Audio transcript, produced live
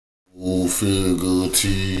Figure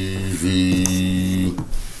TV.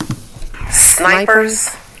 Snipers,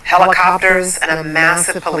 helicopters, and a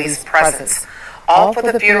massive police presence. All for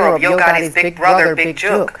the funeral of Yo Gotti's big brother, Big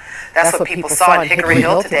Juke. That's what people saw in Hickory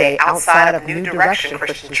Hill today outside of New Direction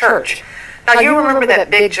Christian Church. Now, you remember that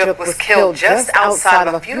Big Juke was killed just outside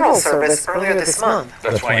of a funeral service earlier this month.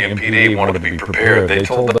 That's why MPD wanted to be prepared. They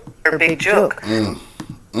told Big Juke.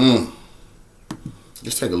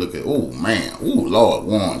 Let's take a look at, oh man, oh Lord,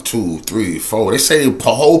 1, 2, 3, 4. They say the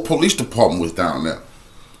whole police department was down there.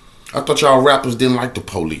 I thought y'all rappers didn't like the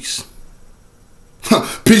police.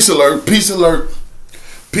 Peace alert, peace alert,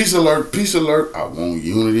 peace alert, peace alert. I want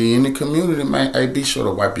unity in the community, man. Hey, be sure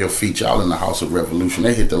to wipe your feet. Y'all in the House of Revolution.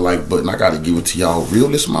 They hit the like button. I got to give it to y'all real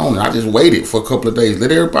this morning. I just waited for a couple of days.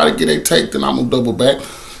 Let everybody get their take, then I'm going to double back.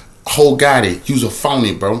 Whole Gotti, use a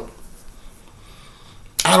phony, bro.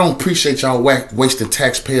 I don't appreciate y'all wasting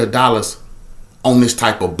taxpayer dollars on this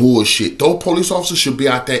type of bullshit. Those police officers should be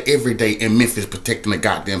out there every day in Memphis protecting the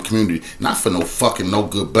goddamn community. Not for no fucking no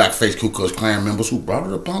good blackface Ku Klux Klan members who brought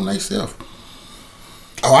it upon themselves.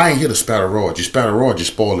 Oh, I ain't here to spatter Roy. You spatter Roy, you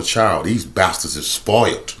spoil a child. These bastards is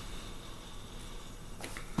spoiled.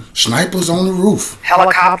 Snipers on the roof.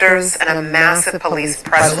 Helicopters and a massive police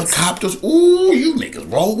presence. Helicopters? Ooh, you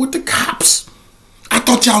niggas roll with the cops. I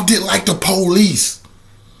thought y'all didn't like the police.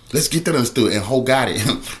 Let's get that understood. And Ho got it.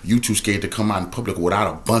 You too scared to come out in public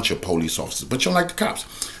without a bunch of police officers. But you don't like the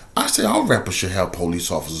cops. I say all rappers should have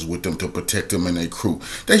police officers with them to protect them and their crew.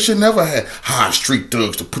 They should never have hire street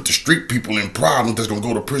thugs to put the street people in problems that's going to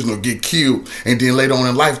go to prison or get killed. And then later on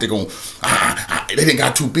in life, they're going they didn't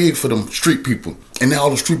got too big for them street people. And now all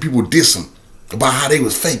the street people diss them about how they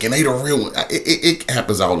was fake and they the real one. It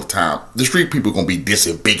happens all the time. The street people going to be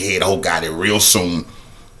dissing Big Head Ho got it real soon.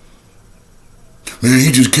 Man,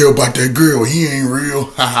 he just care about that girl. He ain't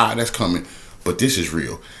real. Haha, that's coming. But this is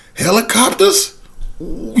real. Helicopters?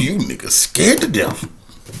 Ooh, you niggas scared to death.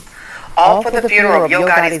 All for the funeral of Yo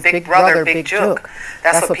Gotti's big brother, Big Juke.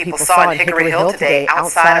 That's what people saw in Hickory Hill today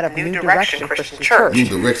outside of New Direction Christian Church. New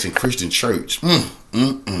Direction Christian Church.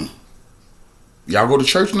 Y'all go to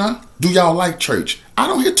church now? Do y'all like church? I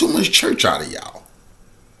don't hear too much church out of y'all.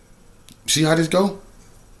 See how this go?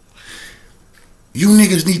 You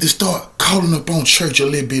niggas need to start calling up on church a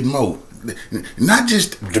little bit more. Not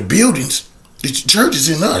just the buildings. The church is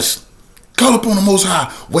in us. Call up on the Most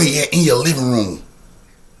High where you at in your living room.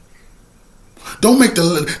 Don't make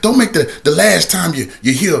the last time you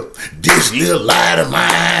hear this little light of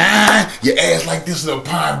mine, your ass like this little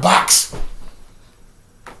pine box.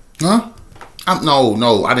 Huh?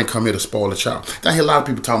 No, I didn't come here to spoil a child. I hear a lot of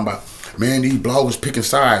people talking about, man, these bloggers picking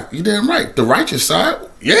sides. You damn right. The righteous side,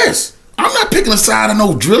 yes. I'm not picking a side of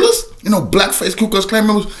no drillers, blackface Ku Klux Klan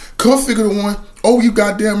members. Come figure the one. Oh, you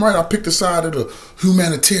goddamn right. I picked the side of the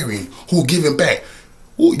humanitarian who giving back.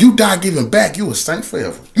 Ooh, you die giving back, you a saint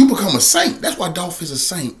forever. You become a saint. That's why Dolph is a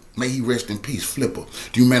saint. May he rest in peace. Flipper.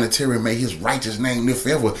 The humanitarian, may his righteous name live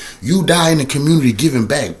forever. You die in the community giving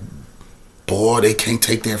back. Boy, they can't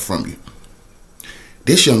take that from you.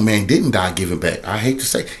 This young man didn't die giving back. I hate to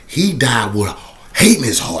say, he died with hate in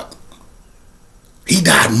his heart. He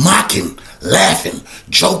died mocking, laughing,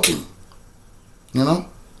 joking,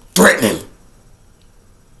 threatening.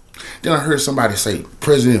 Then I heard somebody say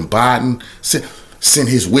President Biden sent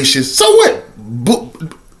his wishes. So what?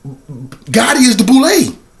 Gotti is the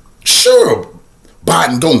boule. Sure,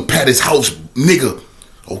 Biden gonna pat his house, nigga.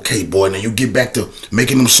 Okay, boy, now you get back to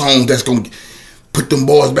making them songs that's gonna put them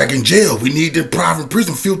boys back in jail. We need the private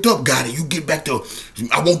prison filled up, Gotti. You get back to,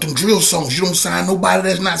 I want them drill songs. You don't sign nobody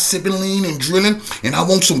that's not sipping lean and drilling. And I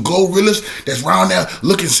want some gorillas that's around there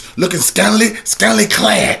looking scantily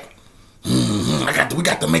clad. We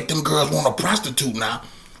got to make them girls want a prostitute now.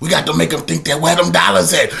 We got to make them think that where them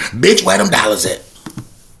dollars at. Bitch, where them dollars at?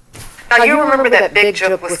 Now, you remember that Big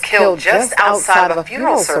Juke was killed just outside of a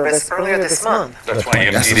funeral service earlier this month. That's why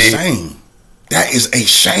MPD. That's a shame. That is a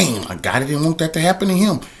shame. Gotti didn't want that to happen to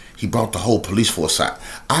him. He brought the whole police force out.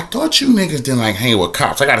 I thought you niggas didn't like hang with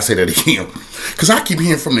cops. I gotta say that again. Because I keep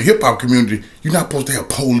hearing from the hip-hop community, you're not supposed to have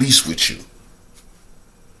police with you.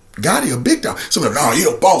 Gotti a big dog. Somebody, no, he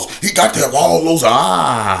a boss. He got to have all those.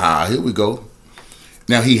 Here we go.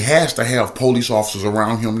 Now, he has to have police officers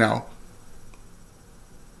around him now.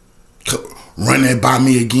 Run that by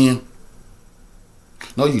me again.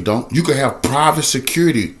 No, you don't. You can have private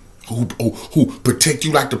security who protect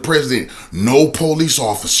you like the president. No police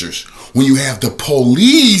officers. When you have the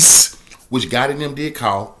police, which Gotti and them did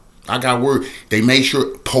call, I got word. They made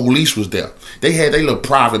sure police was there. They had their little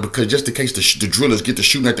private because just in case the drillers get to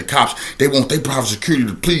shooting at the cops, they want their private security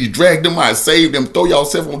to please drag them out, save them, throw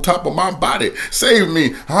yourself on top of my body. Save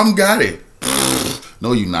me. I'm got it.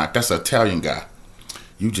 No, you not. That's an Italian guy.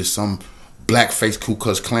 You just some blackface Ku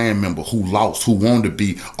Klux Klan member who lost, who wanted to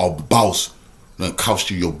be a boss and cost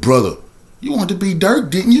you your brother. You wanted to be Dirk,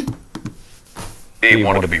 didn't you? They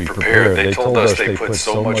wanted to be prepared. They told us they put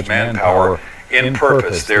so much manpower in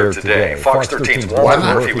purpose there today. Fox 13's Warren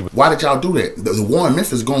Murphy. Why did y'all do that? The Warren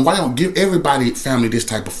Memphis is going, why don't give everybody family this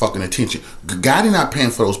type of fucking attention? Gotti not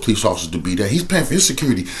paying for those police officers to be there. He's paying for his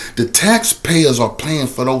security. The taxpayers are paying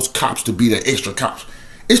for those cops to be there, extra cops.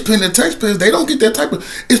 It's paying the taxpayers. They don't get that type of,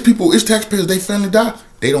 it's taxpayers, they family die.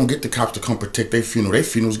 They don't get the cops to come protect their funeral. Their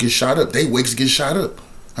funerals get shot up. Their wakes get shot up.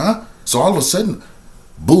 Huh? So all of a sudden,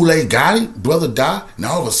 Boule Gotti, brother die, and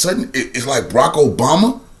all of a sudden, it's like Barack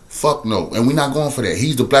Obama? Fuck no. And we're not going for that.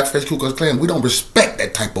 He's the blackface Ku Klux Klan. We don't respect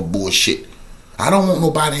that type of bullshit. I don't want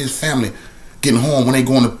nobody in his family getting home when they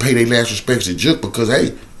going to pay their last respects to Juke because,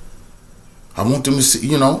 hey, I want them to see,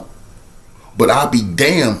 you know. But I'll be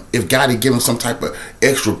damned if Gotti give him some type of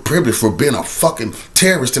extra privilege for being a fucking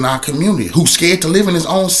terrorist in our community who's scared to live in his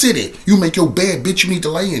own city. You make your bed, bitch, you need to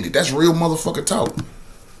lay in it. That's real motherfucker talk.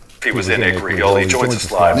 He was in Hickory Hill. He joins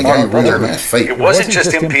us live. It wasn't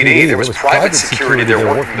just MPD. There was private security there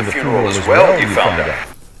working the funeral as well, you found out.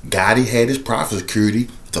 Gotti had his private security.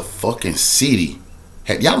 The fucking city.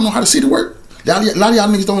 Y'all know how the city work? A lot of y'all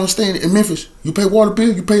niggas don't understand it. In Memphis, you pay water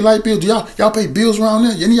bill, you pay light bill. Do y'all pay bills around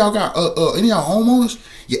there? Any of y'all got any of y'all homeowners?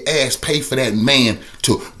 Your ass pay for that man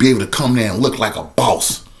to be able to come there and look like a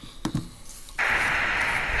boss.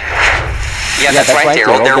 Yeah, that's right,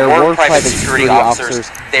 Daryl. There were private security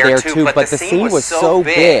officers there too, but the scene was so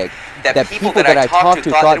big that people that I talked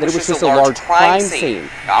to thought that it was just a large crime scene.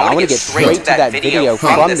 I want to get straight to that video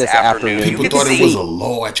from this afternoon. People thought it was a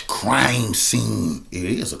large crime scene. It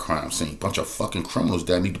is a crime scene. Bunch of fucking criminals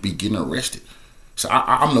that need to be getting arrested. So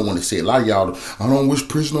I'm the one to say it. A lot of y'all, I don't wish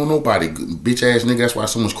prison on nobody. Bitch ass nigga, that's why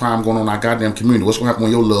so much crime going on in our goddamn community. What's going to happen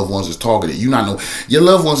when your loved ones is targeted? You not know. Your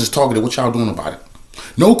loved ones is targeted. What y'all doing about it?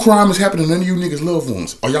 No crime is happening to none of you niggas' loved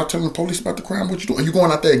ones. Are y'all telling the police about the crime? What you doing? Are you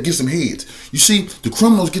going out there and get some heads? You see, the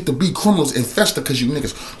criminals get to be criminals and fester because you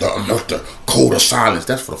niggas, the code of silence.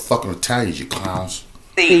 That's for the fucking Italians, you clowns.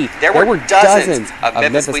 See, there were dozens of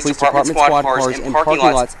Memphis Police Department squad cars in parking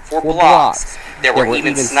lots for blocks. There were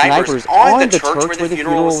even snipers on the church where the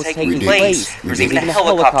funeral was taking place. There was even a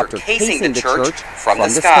helicopter casing the church from the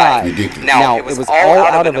sky. Now, it was all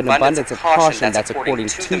out of an abundance of caution. That's according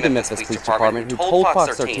to the Memphis Police Department, who told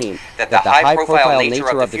Fox 13 that the high-profile nature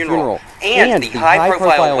of the funeral and the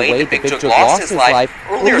high-profile way that Big Juke lost his life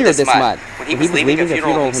earlier this month, when he was leaving the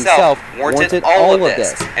funeral himself, warranted all of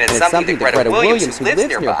this. And it's something that Greta Williams, who lives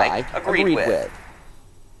nearby, agreed with.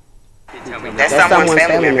 That's someone's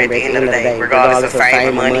family member at the end of the day, regardless of fame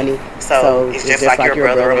or money. So it's just like your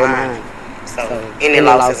brother or mine. So any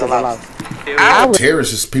loss is a loss.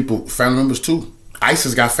 Terrorists is people, family members too.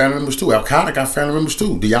 ISIS got family members too. Al Qaeda got family members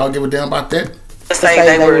too. Do y'all give a damn about that? Let's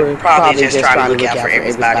say they were probably just trying to look out for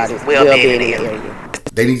everybody's well-being in the area.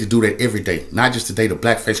 They need to do that every day, not just the day the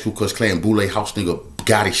blackface Ku Klux Klan Boule house nigga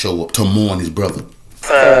Gotti show up to mourn his brother. It's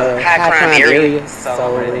a high crime area, so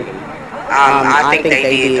I think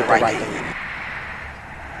they did the right thing.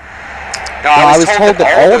 Now, I was told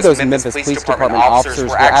that all of those Memphis Police Department officers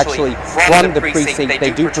were actually from the precinct. They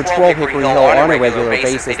do patrol Hickory Hill on a regular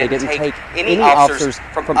basis. They didn't take any officers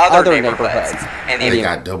from other neighborhoods. And they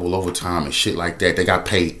got double overtime and shit like that. They got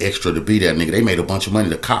paid extra to be that nigga. They made a bunch of money.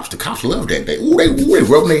 The cops love that. They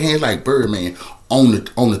rubbing their hands like Birdman on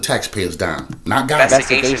the taxpayers' dime. Not God.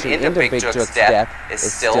 Investigation into Big Juke's death is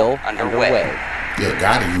still underway. Yeah,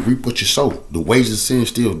 Gotti, you reap what you sow. The wages of sin is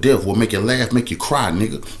still death. What make you laugh, make you cry,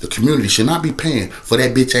 nigga. The community should not be paying for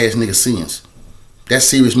that bitch ass nigga sins. That's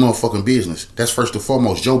serious motherfucking business. That's first and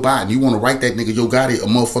foremost. Joe Biden, you want to write that nigga Joe Gotti a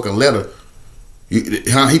motherfucking letter.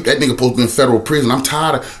 That nigga supposed to be in federal prison. I'm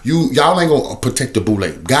tired of y'all ain't gonna protect the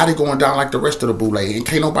Boule. Gotti going down like the rest of the Boule. And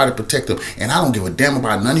can't nobody protect him. And I don't give a damn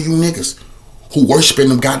about none of you niggas who worshiping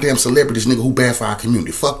them goddamn celebrities, nigga, who bad for our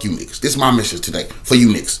community. Fuck you niggas. This is my message today for you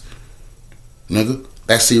niggas. Nigga,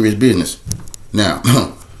 that's serious business. Now,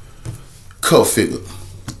 Cult Figga,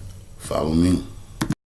 follow me.